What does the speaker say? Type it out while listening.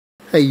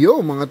Hey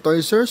yo mga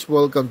Toysters,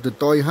 welcome to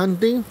Toy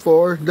Hunting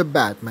for the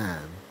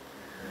Batman.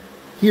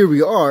 Here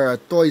we are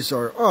at Toys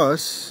R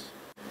Us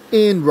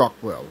in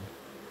Rockwell.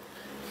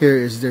 Here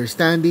is their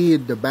standee,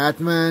 the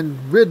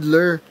Batman,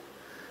 Riddler,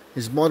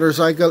 his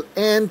motorcycle,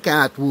 and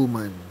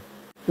Catwoman.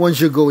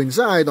 Once you go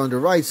inside, on the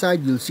right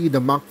side, you'll see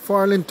the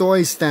McFarlane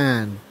toy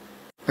stand.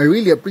 I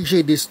really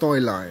appreciate this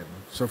toy line.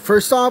 So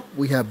first up,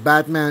 we have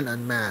Batman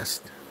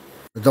Unmasked.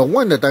 The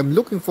one that I'm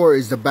looking for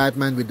is the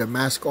Batman with the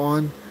mask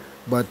on,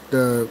 but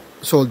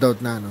sold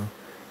out na, no?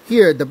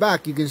 Here at the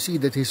back, you can see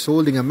that he's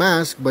holding a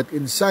mask, but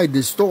inside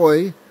this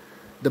toy,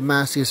 the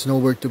mask is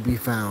nowhere to be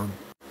found.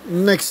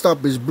 Next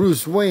up is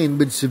Bruce Wayne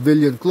with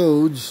civilian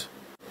clothes.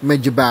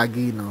 Medyo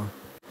baggy, no?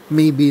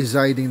 Maybe he's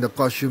hiding the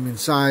costume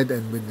inside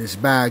and with this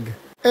bag.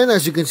 And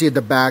as you can see at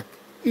the back,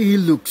 he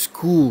looks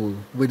cool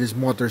with his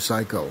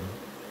motorcycle.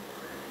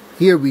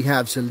 Here we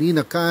have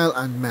Selina Kyle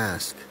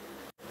unmasked.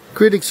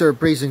 Critics are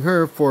praising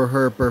her for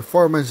her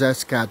performance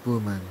as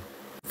Catwoman.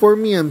 For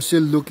me, I'm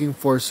still looking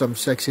for some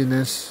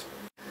sexiness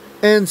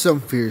and some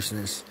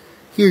fierceness.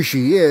 Here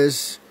she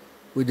is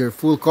with her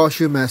full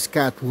costume as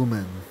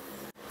Catwoman.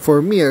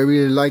 For me, I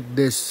really like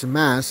this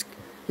mask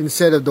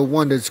instead of the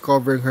one that's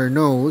covering her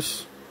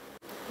nose.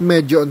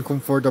 Medyo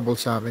uncomfortable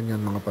sa akin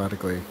yan mga pare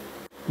ko eh.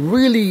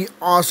 Really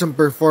awesome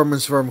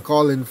performance from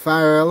Colin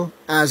Farrell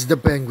as the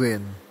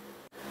Penguin.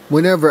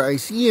 Whenever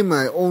I see him,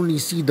 I only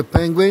see the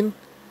Penguin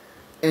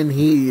and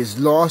he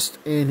is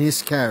lost in his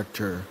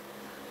character.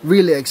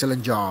 Really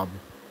excellent job.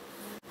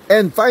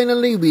 And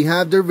finally, we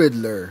have the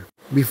Riddler.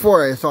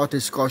 Before, I thought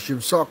his costume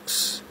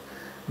sucks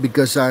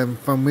because I'm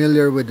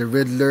familiar with the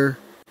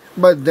Riddler.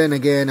 But then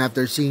again,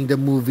 after seeing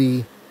the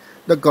movie,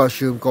 the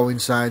costume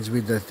coincides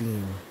with the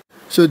theme.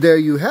 So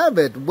there you have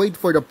it. Wait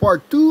for the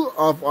part 2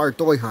 of our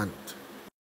toy hunt.